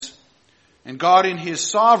and God in His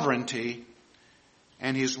sovereignty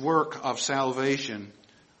and His work of salvation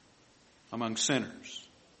among sinners.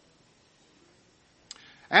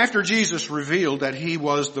 After Jesus revealed that He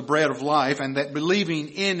was the bread of life and that believing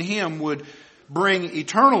in Him would bring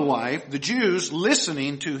eternal life, the Jews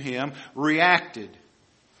listening to Him reacted.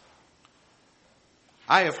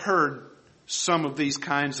 I have heard some of these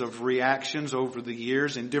kinds of reactions over the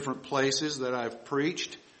years in different places that I've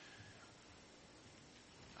preached.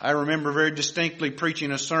 I remember very distinctly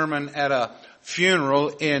preaching a sermon at a funeral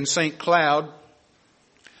in St. Cloud,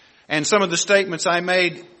 and some of the statements I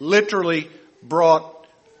made literally brought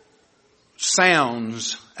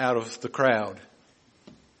sounds out of the crowd.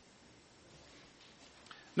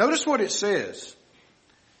 Notice what it says.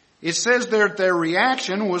 It says that their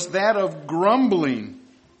reaction was that of grumbling.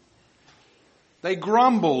 They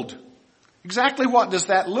grumbled. Exactly what does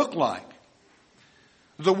that look like?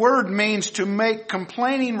 The word means to make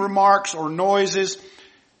complaining remarks or noises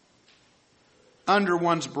under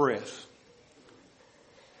one's breath.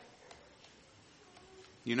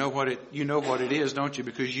 You know what it is, don't you?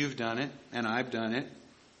 Because you've done it and I've done it.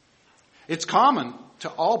 It's common to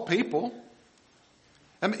all people.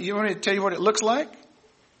 You want me to tell you what it looks like?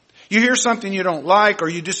 You hear something you don't like or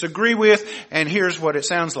you disagree with, and here's what it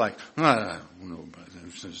sounds like. Who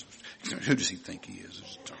does he think he is?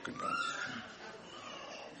 He's talking about.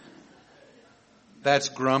 That's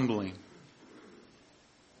grumbling.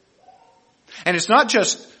 And it's not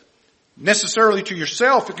just necessarily to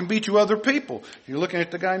yourself, it can be to other people. You're looking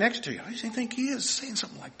at the guy next to you. Who does he think he is saying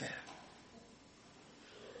something like that?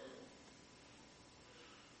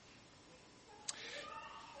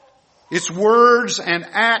 It's words and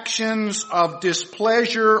actions of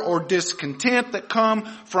displeasure or discontent that come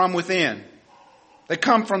from within. They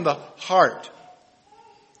come from the heart.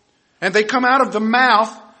 And they come out of the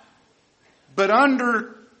mouth, but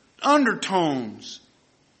undertones.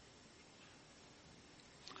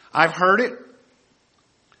 I've heard it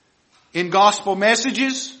in gospel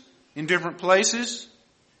messages in different places.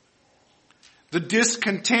 The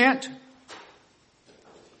discontent.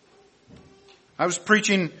 I was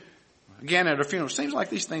preaching again at a funeral. It seems like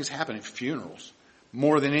these things happen at funerals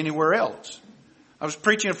more than anywhere else. I was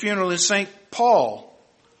preaching a funeral in St. Paul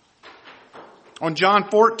on John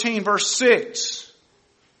 14 verse 6.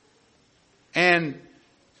 And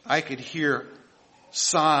I could hear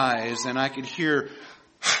sighs and I could hear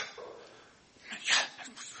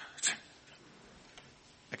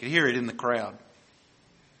it in the crowd.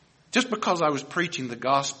 Just because I was preaching the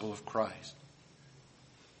gospel of Christ.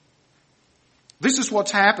 This is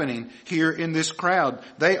what's happening here in this crowd.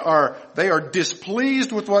 They are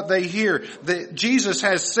displeased with what they hear. Jesus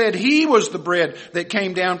has said He was the bread that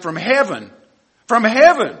came down from heaven. From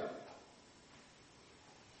heaven.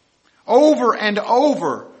 Over and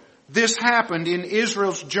over, this happened in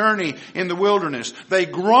Israel's journey in the wilderness. They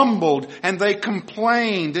grumbled and they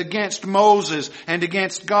complained against Moses and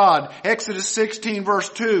against God. Exodus 16 verse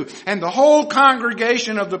 2. And the whole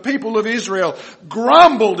congregation of the people of Israel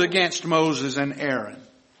grumbled against Moses and Aaron.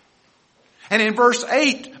 And in verse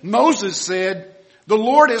 8, Moses said, "The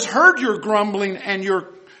Lord has heard your grumbling and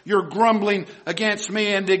your grumbling against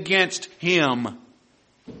me and against Him."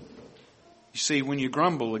 You see, when you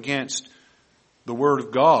grumble against the Word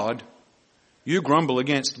of God, you grumble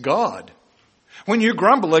against God. When you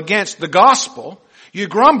grumble against the gospel, you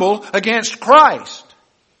grumble against Christ.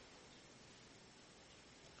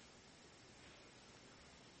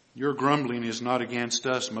 Your grumbling is not against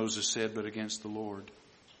us, Moses said, but against the Lord.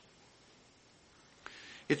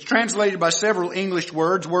 It's translated by several English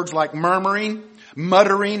words like murmuring,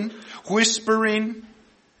 muttering, whispering.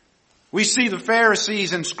 We see the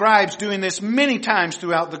Pharisees and scribes doing this many times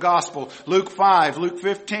throughout the gospel. Luke 5, Luke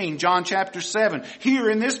 15, John chapter 7. Here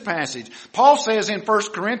in this passage, Paul says in 1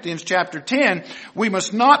 Corinthians chapter 10, we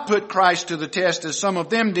must not put Christ to the test as some of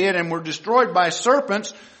them did and were destroyed by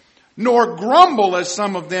serpents, nor grumble as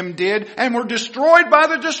some of them did and were destroyed by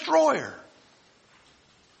the destroyer.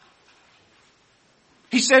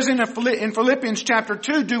 He says in Philippians chapter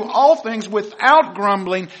 2, do all things without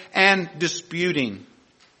grumbling and disputing.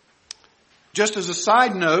 Just as a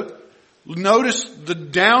side note, notice the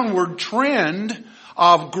downward trend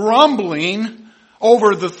of grumbling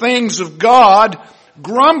over the things of God.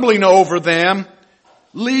 Grumbling over them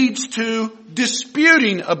leads to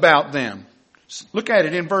disputing about them. Look at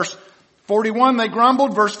it in verse 41, they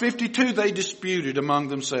grumbled. Verse 52, they disputed among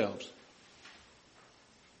themselves.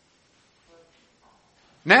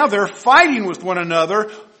 Now they're fighting with one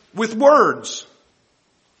another with words.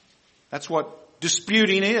 That's what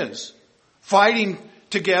disputing is. Fighting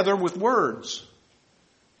together with words.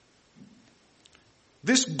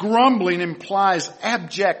 This grumbling implies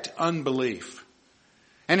abject unbelief.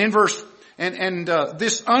 And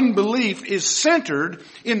this unbelief is centered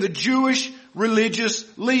in the Jewish religious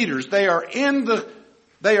leaders. They are in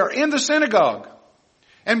the synagogue.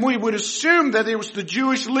 And we would assume that it was the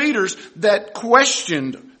Jewish leaders that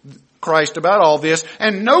questioned Christ about all this,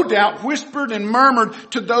 and no doubt whispered and murmured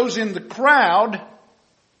to those in the crowd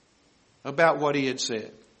about what he had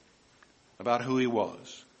said, about who he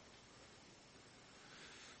was.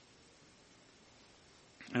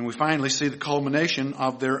 And we finally see the culmination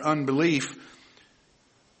of their unbelief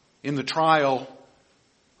in the trial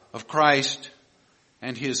of Christ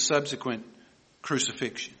and his subsequent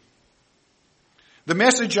crucifixion. The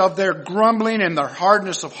message of their grumbling and their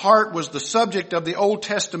hardness of heart was the subject of the Old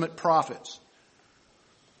Testament prophets.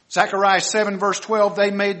 Zechariah 7 verse 12,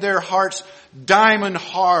 they made their hearts diamond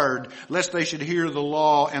hard, lest they should hear the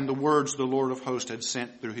law and the words the Lord of hosts had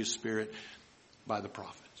sent through his Spirit by the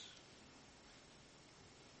prophets.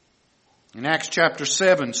 In Acts chapter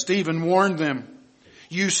 7, Stephen warned them,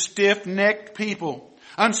 you stiff-necked people,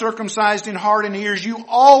 uncircumcised in heart and ears, you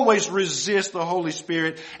always resist the Holy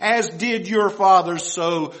Spirit, as did your fathers,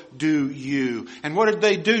 so do you. And what did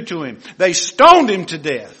they do to him? They stoned him to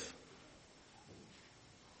death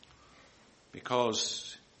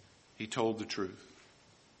because he told the truth.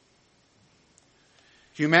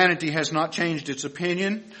 Humanity has not changed its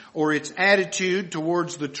opinion or its attitude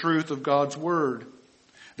towards the truth of God's Word.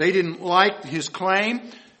 They didn't like his claim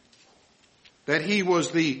that he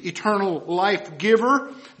was the eternal life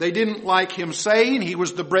giver. They didn't like him saying he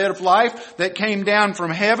was the bread of life that came down from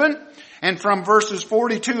heaven. And from verses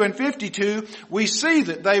 42 and 52, we see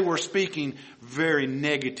that they were speaking very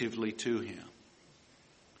negatively to him.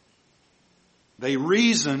 They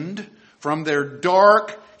reasoned from their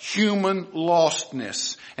dark human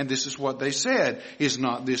lostness. And this is what they said. Is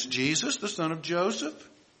not this Jesus, the son of Joseph,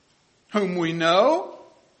 whom we know?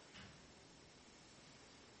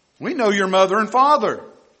 We know your mother and father.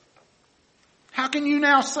 How can you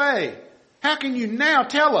now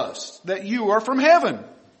tell us that you are from heaven?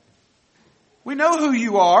 We know who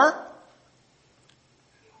you are.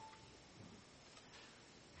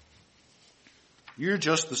 You're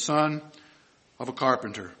just the son of a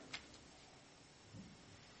carpenter.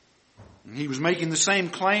 And he was making the same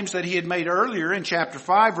claims that he had made earlier in chapter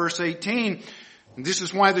 5, verse 18. And this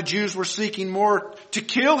is why the Jews were seeking more to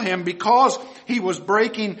kill him, because he was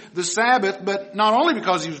breaking the Sabbath, but not only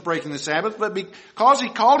because he was breaking the Sabbath, but because he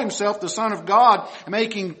called himself the Son of God,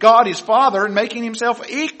 making God his Father and making himself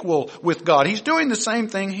equal with God. He's doing the same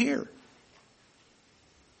thing here.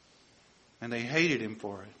 And they hated him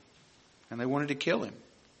for it. And they wanted to kill him.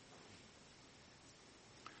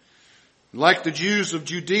 Like the Jews of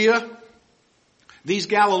Judea, these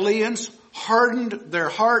Galileans hardened their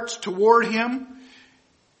hearts toward him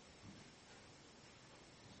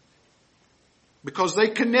because they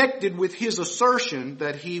connected with his assertion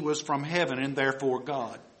that he was from heaven and therefore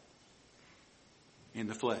God in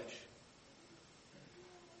the flesh.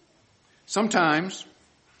 Sometimes,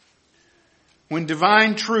 when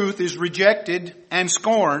divine truth is rejected and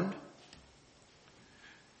scorned,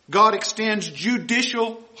 God extends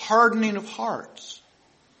judicial hardening of hearts.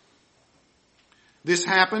 This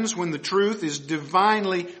happens when the truth is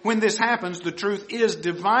divinely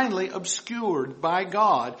obscured by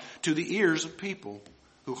God to the ears of people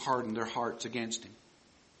who harden their hearts against him.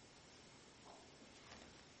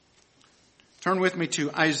 Turn with me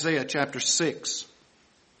to Isaiah chapter 6.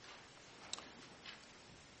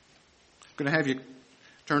 I'm going to have you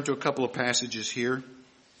turn to a couple of passages here.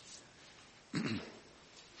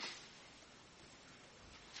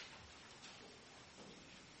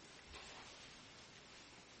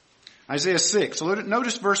 Isaiah 6. So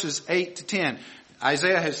notice verses 8 to 10.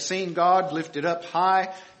 Isaiah has seen God lifted up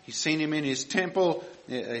high. He's seen him in his temple,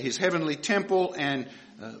 his heavenly temple, and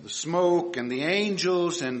the smoke and the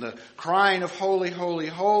angels and the crying of holy, holy,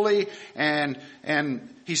 holy. And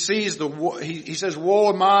he sees he says, woe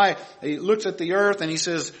am I. He looks at the earth and he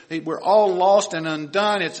says, we're all lost and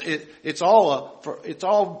undone. It's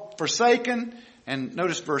all forsaken. And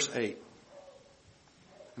notice verse 8.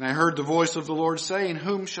 And I heard the voice of the Lord saying,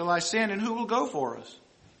 whom shall I send and who will go for us?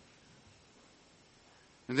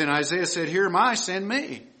 And then Isaiah said, here am I, send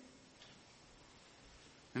me.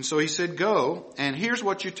 And so he said, go, and here's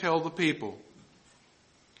what you tell the people.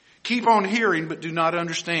 Keep on hearing, but do not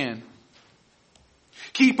understand.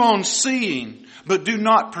 Keep on seeing, but do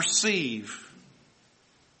not perceive.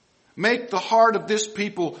 Make the heart of this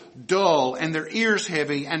people dull and their ears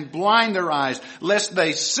heavy and blind their eyes, lest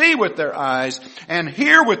they see with their eyes and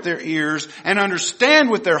hear with their ears and understand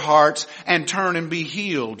with their hearts and turn and be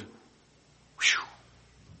healed. Whew.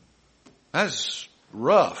 That's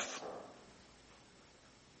rough.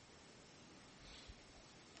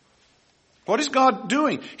 What is God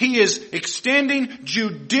doing? He is extending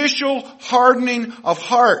judicial hardening of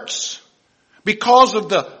hearts because of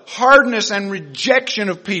the hardness and rejection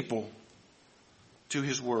of people to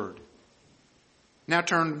His Word. Now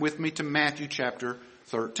turn with me to Matthew chapter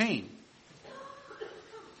 13.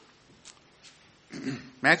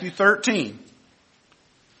 Matthew 13.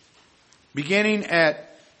 Beginning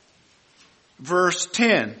at verse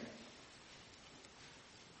 10.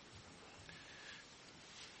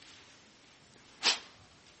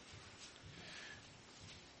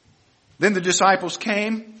 Then the disciples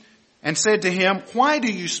came and said to Him, "Why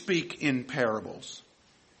do you speak in parables?"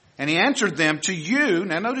 And He answered them, "To you,"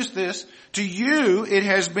 now notice this, "to you it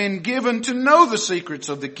has been given to know the secrets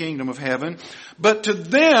of the kingdom of heaven, but to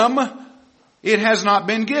them it has not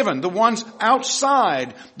been given." The ones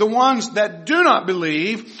outside, the ones that do not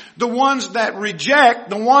believe, the ones that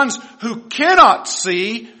reject, the ones who cannot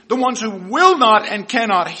see, the ones who will not and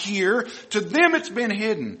cannot hear, to them it's been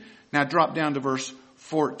hidden. Now drop down to verse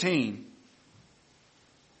 14.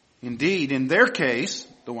 Indeed, in their case,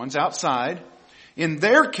 the ones outside, in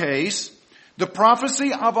their case, the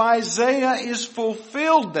prophecy of Isaiah is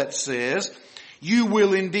fulfilled that says, "You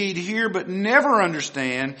will indeed hear but never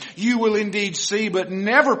understand. You will indeed see but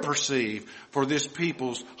never perceive. For this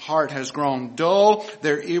people's heart has grown dull.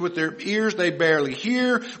 With their ears they barely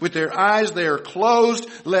hear. With their eyes they are closed,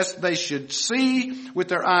 lest they should see with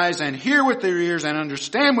their eyes and hear with their ears and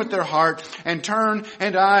understand with their heart and turn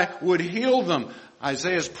and I would heal them."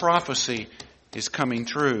 Isaiah's prophecy is coming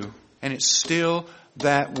true. And it's still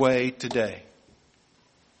that way today.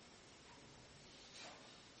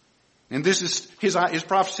 And this is his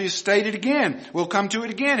prophecy is stated again. We'll come to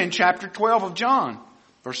it again in chapter 12 of John,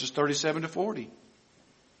 verses 37 to 40.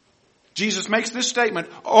 Jesus makes this statement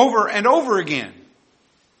over and over again,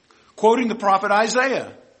 quoting the prophet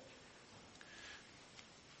Isaiah.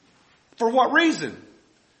 For what reason?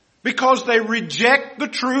 Because they reject the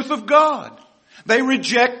truth of God. They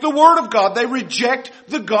reject the Word of God. They reject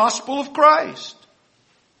the gospel of Christ.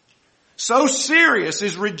 So serious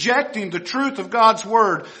is rejecting the truth of God's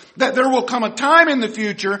Word that there will come a time in the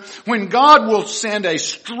future when God will send a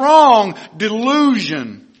strong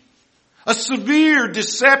delusion, a severe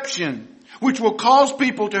deception, which will cause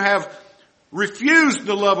people to have refused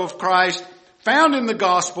the love of Christ found in the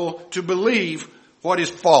gospel to believe what is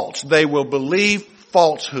false. They will believe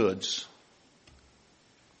falsehoods.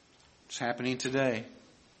 It's happening today.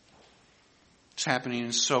 It's happening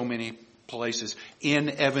in so many places. In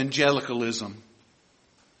evangelicalism,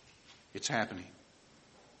 it's happening.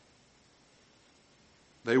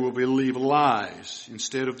 They will believe lies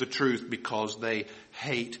instead of the truth because they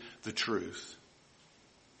hate the truth.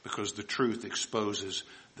 Because the truth exposes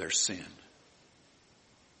their sin.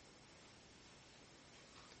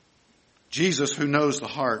 Jesus, who knows the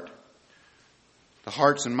hearts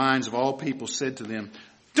and minds of all people, said to them,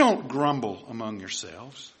 "Don't grumble among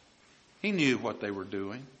yourselves." He knew what they were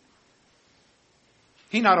doing.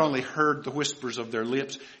 He not only heard the whispers of their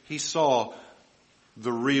lips, he saw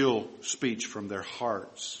the real speech from their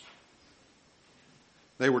hearts.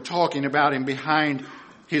 They were talking about him behind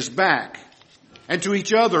his back and to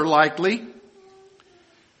each other likely,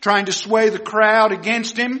 trying to sway the crowd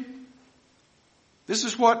against him. This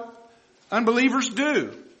is what unbelievers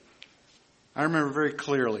do. I remember very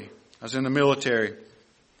clearly, I was in the military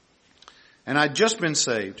and I'd just been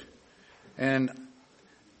saved. And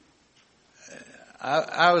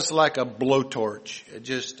I was like a blowtorch.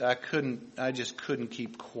 I just couldn't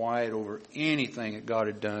keep quiet over anything that God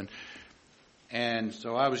had done. And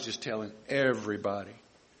so I was just telling everybody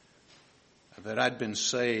that I'd been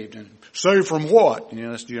saved. And saved from what? You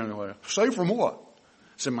know, that's the younger way. Saved from what?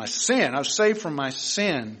 I said, my sin. I was saved from my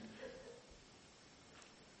sin.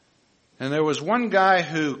 And there was one guy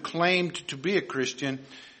who claimed to be a Christian.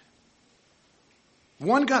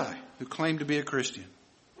 One guy who claimed to be a Christian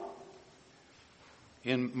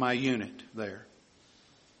in my unit there.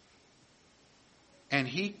 And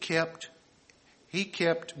he kept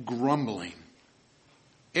grumbling.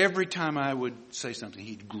 Every time I would say something,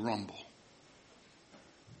 he'd grumble.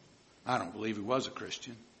 I don't believe he was a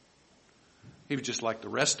Christian. He was just like the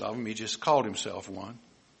rest of them. He just called himself one.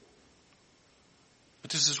 But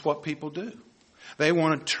this is what people do. They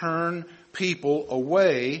want to turn people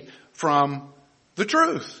away from the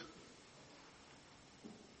truth.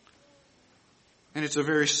 And it's a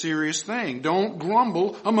very serious thing. Don't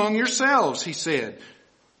grumble among yourselves, he said.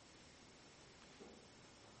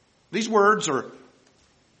 These words are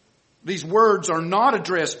not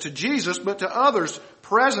addressed to Jesus, but to others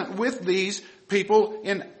present with these people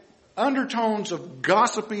in undertones of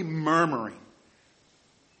gossipy murmuring.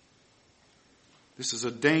 This is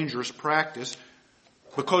a dangerous practice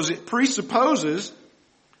because it presupposes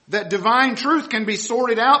that divine truth can be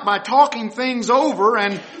sorted out by talking things over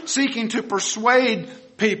and seeking to persuade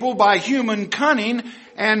people by human cunning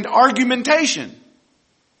and argumentation.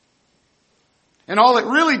 And all it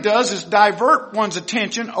really does is divert one's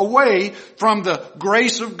attention away from the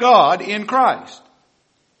grace of God in Christ.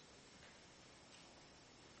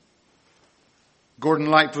 Gordon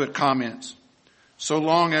Lightfoot comments, so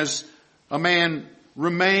long as a man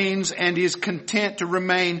remains and is content to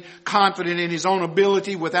remain confident in his own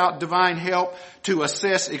ability without divine help to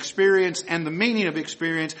assess experience and the meaning of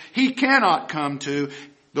experience, he cannot come to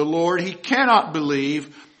the Lord. He cannot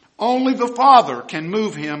believe. Only the Father can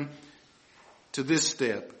move him to this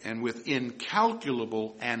step, and with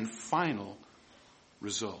incalculable and final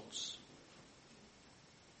results.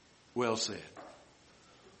 Well said.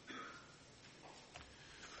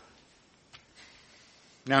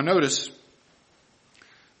 Now notice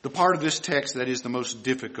the part of this text that is the most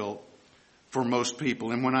difficult for most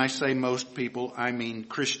people. And when I say most people, I mean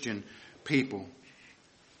Christian people.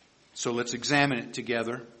 So let's examine it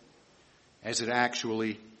together as it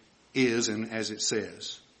actually is and as it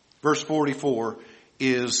says. Verse 44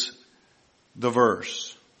 is the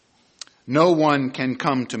verse. No one can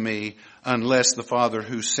come to me unless the Father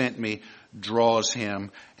who sent me draws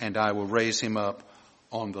him, and I will raise him up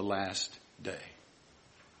on the last day.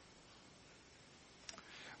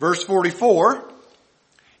 Verse 44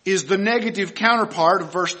 is the negative counterpart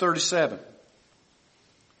of verse 37.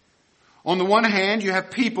 On the one hand, you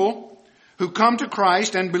have people who come to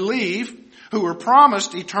Christ and believe, who are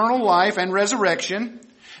promised eternal life and resurrection.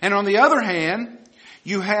 And on the other hand,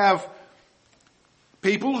 you have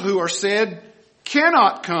people who are said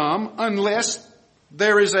cannot come unless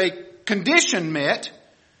there is a condition met,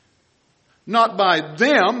 not by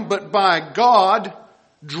them, but by God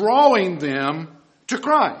drawing them to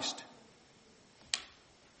Christ.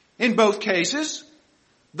 In both cases,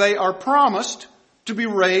 they are promised to be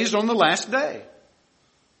raised on the last day.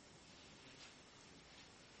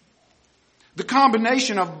 The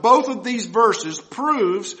combination of both of these verses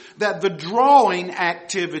proves that the drawing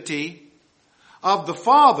activity of the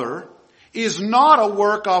Father is not a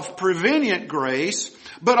work of prevenient grace,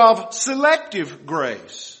 but of selective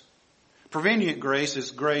grace. Prevenient grace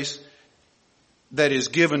is grace that is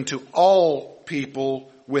given to all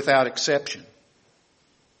people without exception.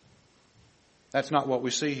 That's not what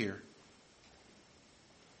we see here.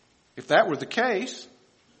 If that were the case,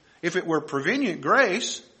 if it were prevenient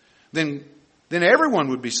grace, then everyone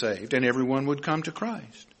would be saved and everyone would come to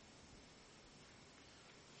Christ.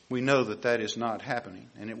 We know that that is not happening,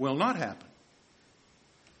 and it will not happen.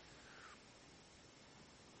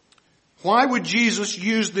 Why would Jesus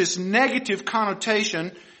use this negative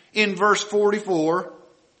connotation in verse 44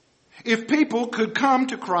 if people could come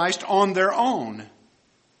to Christ on their own?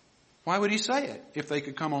 Why would he say it if they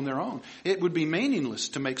could come on their own? It would be meaningless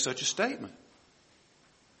to make such a statement.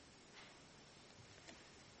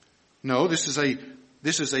 No, this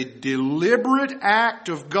is a deliberate act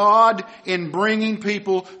of God in bringing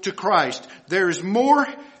people to Christ. There is more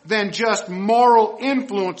than just moral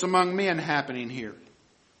influence among men happening here.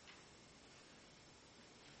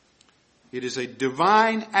 It is a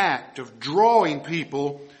divine act of drawing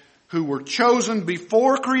people who were chosen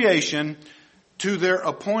before creation to their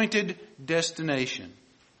appointed destination.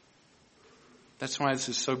 That's why this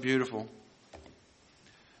is so beautiful.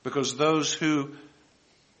 Because those who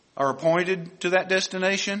are appointed to that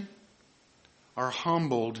destination are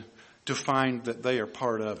humbled to find that they are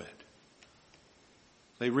part of it.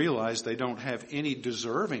 They realize they don't have any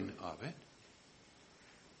deserving of it.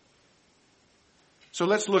 So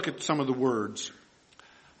let's look at some of the words.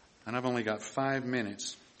 And I've only got 5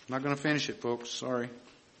 minutes. I'm not going to finish it, folks. Sorry.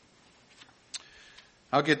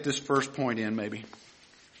 I'll get this first point in, maybe.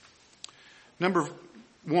 Number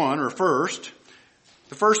one, or first,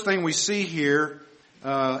 the first thing we see here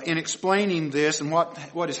in explaining this and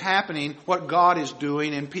what is happening, what God is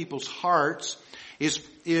doing in people's hearts,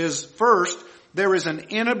 is first, there is an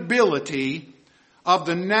inability of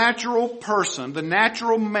the natural person, the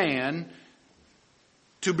natural man,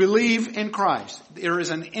 to believe in Christ. There is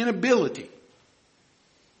an inability.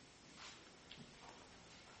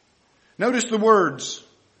 Notice the words,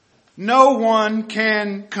 no one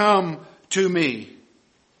can come to me.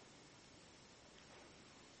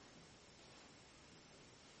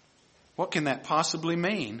 What can that possibly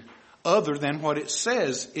mean other than what it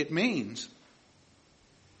says it means?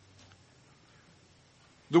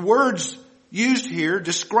 The words used here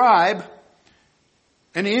describe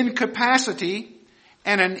an incapacity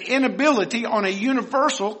and an inability on a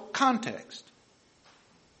universal context.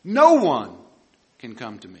 No one can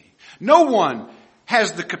come to me. No one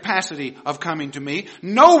has the capacity of coming to me.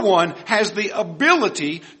 No one has the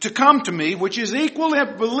ability to come to me, which is equal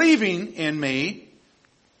to believing in me.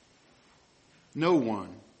 No one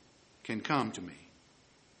can come to me.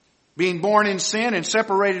 Being born in sin and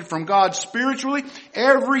separated from God spiritually,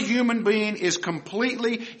 every human being is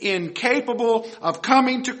completely incapable of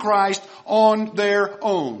coming to Christ on their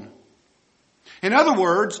own. In other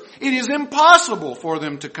words, it is impossible for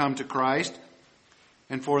them to come to Christ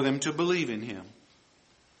and for them to believe in Him.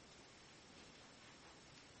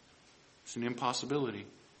 It's an impossibility.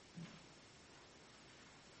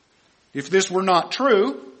 If this were not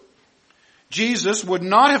true, Jesus would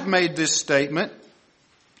not have made this statement,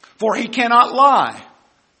 for He cannot lie.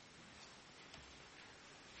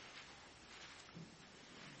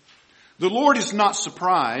 The Lord is not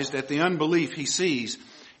surprised at the unbelief He sees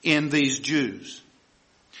in these Jews.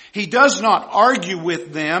 He does not argue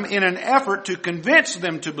with them in an effort to convince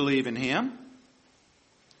them to believe in Him.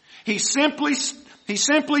 He simply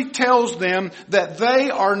tells them that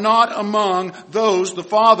they are not among those the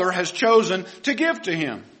Father has chosen to give to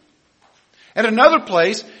Him. At another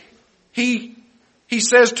place, He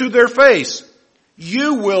says to their face,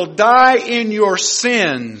 "You will die in your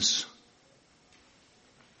sins."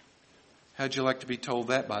 How'd you like to be told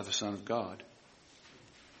that by the Son of God?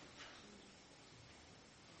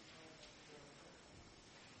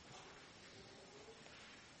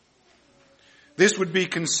 This would be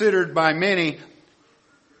considered by many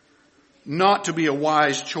not to be a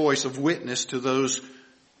wise choice of witness to those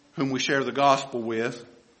whom we share the gospel with.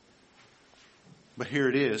 But here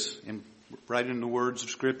it is, right in the words of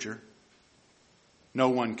Scripture. No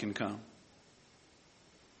one can come.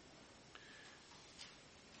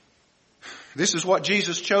 This is what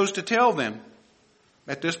Jesus chose to tell them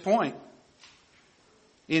at this point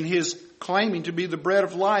in His claiming to be the bread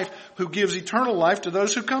of life who gives eternal life to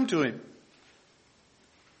those who come to Him.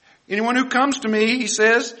 Anyone who comes to me, He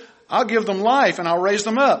says, I'll give them life and I'll raise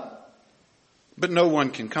them up. But no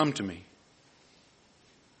one can come to me.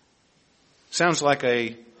 Sounds like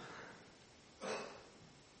a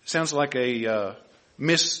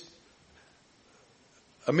missed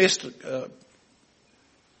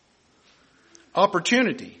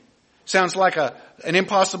opportunity. Sounds like an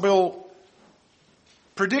impossible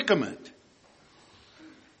predicament.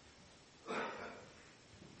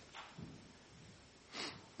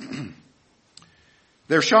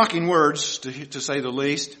 They're shocking words, to say the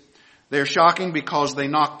least. They're shocking because they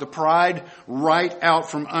knock the pride right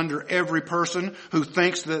out from under every person who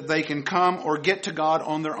thinks that they can come or get to God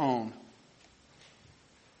on their own.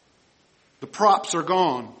 The props are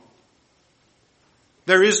gone.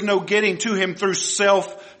 There is no getting to Him through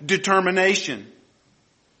self-determination.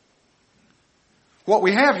 What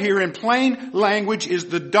we have here in plain language is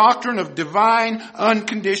the doctrine of divine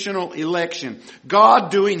unconditional election.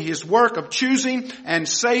 God doing His work of choosing and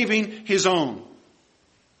saving His own.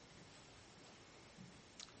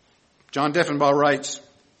 John Deffenbaugh writes,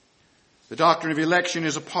 the doctrine of election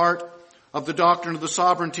is a part of the doctrine of the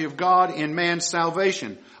sovereignty of God in man's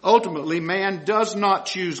salvation. Ultimately, man does not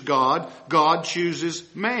choose God. God chooses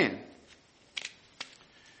man.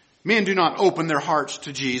 Men do not open their hearts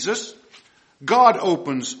to Jesus. God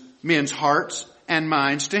opens men's hearts and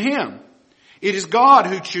minds to Him. It is God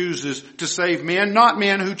who chooses to save men, not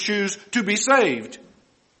men who choose to be saved.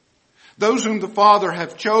 Those whom the Father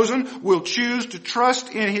hath chosen will choose to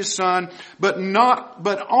trust in His Son, but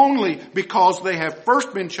only because they have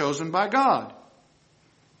first been chosen by God.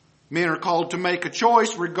 Men are called to make a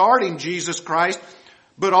choice regarding Jesus Christ,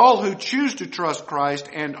 but all who choose to trust Christ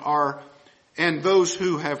and those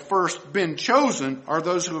who have first been chosen are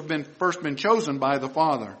those who have first been chosen by the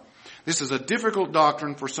Father. This is a difficult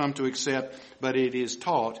doctrine for some to accept, but it is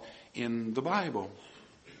taught in the Bible.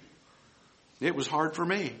 It was hard for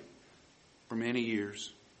me for many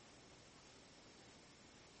years.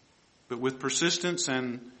 But with persistence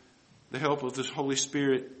and the help of the Holy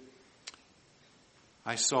Spirit,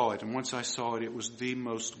 I saw it. And once I saw it, it was the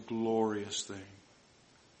most glorious thing.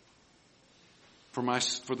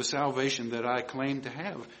 For the salvation that I claimed to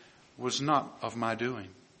have was not of my doing.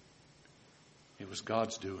 It was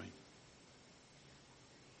God's doing.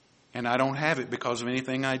 And I don't have it because of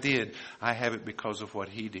anything I did. I have it because of what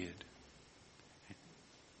He did.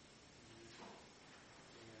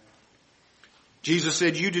 Jesus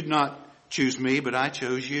said, "You did not choose me, but I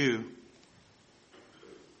chose you."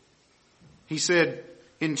 He said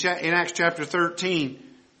in Acts chapter 13,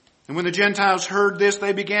 And when the Gentiles heard this,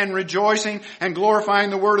 they began rejoicing and glorifying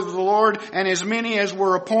the word of the Lord, and as many as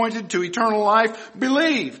were appointed to eternal life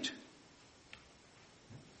believed.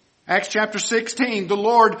 Acts chapter 16, the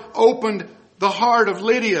Lord opened the heart of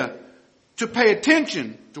Lydia to pay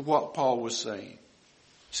attention to what Paul was saying.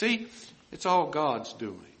 See, it's all God's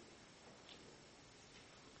doing.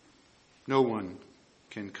 No one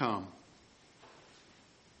can come.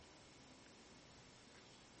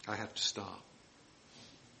 I have to stop.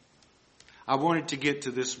 I wanted to get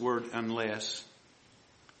to this word unless.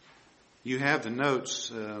 You have the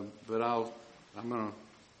notes, but I'm going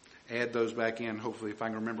to add those back in, hopefully, if I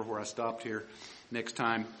can remember where I stopped here next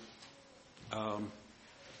time.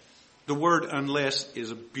 The word unless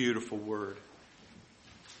is a beautiful word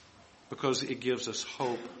because it gives us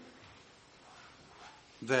hope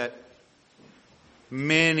that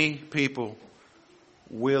many people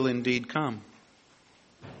will indeed come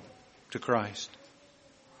to Christ.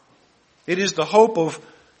 It is the hope of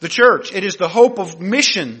the church. It is the hope of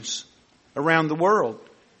missions around the world.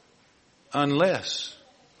 Unless.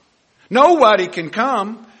 Nobody can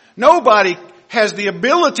come. Nobody has the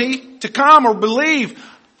ability to come or believe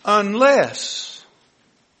unless.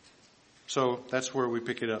 So that's where we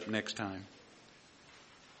pick it up next time.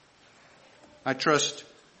 I trust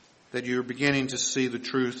that you're beginning to see the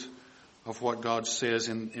truth of what God says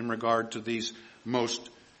in regard to these most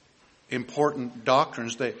important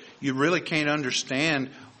doctrines, that you really can't understand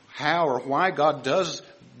how or why God does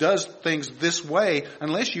things this way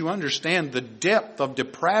unless you understand the depth of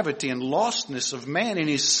depravity and lostness of man in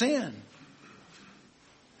his sin.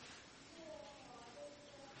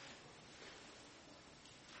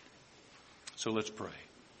 So let's pray.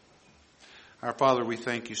 Our Father, we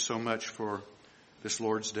thank you so much for this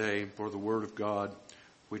Lord's Day, for the Word of God,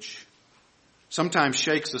 which sometimes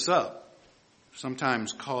shakes us up,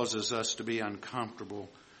 sometimes causes us to be uncomfortable.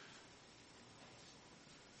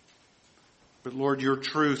 But Lord, your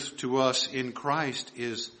truth to us in Christ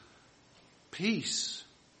is peace.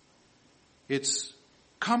 It's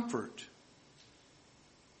comfort.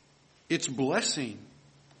 It's blessing.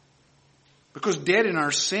 Because dead in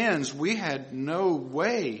our sins, we had no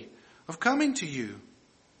way of coming to you.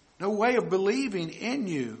 No way of believing in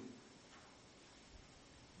you.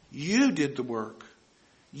 You did the work.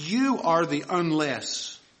 You are the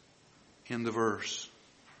unless in the verse.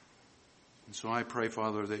 And so I pray,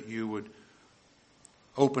 Father, that you would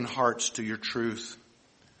open hearts to your truth.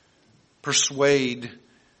 Persuade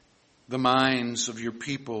the minds of your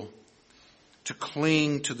people to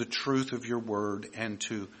cling to the truth of your word and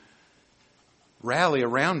to rally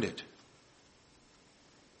around it.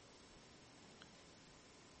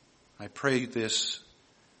 I pray this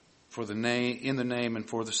in the name and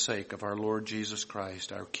for the sake of our Lord Jesus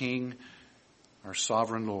Christ, our King, our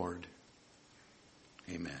sovereign Lord.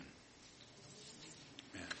 Amen.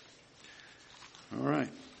 Amen. All right.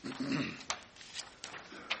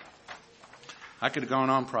 I could have gone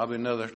on probably another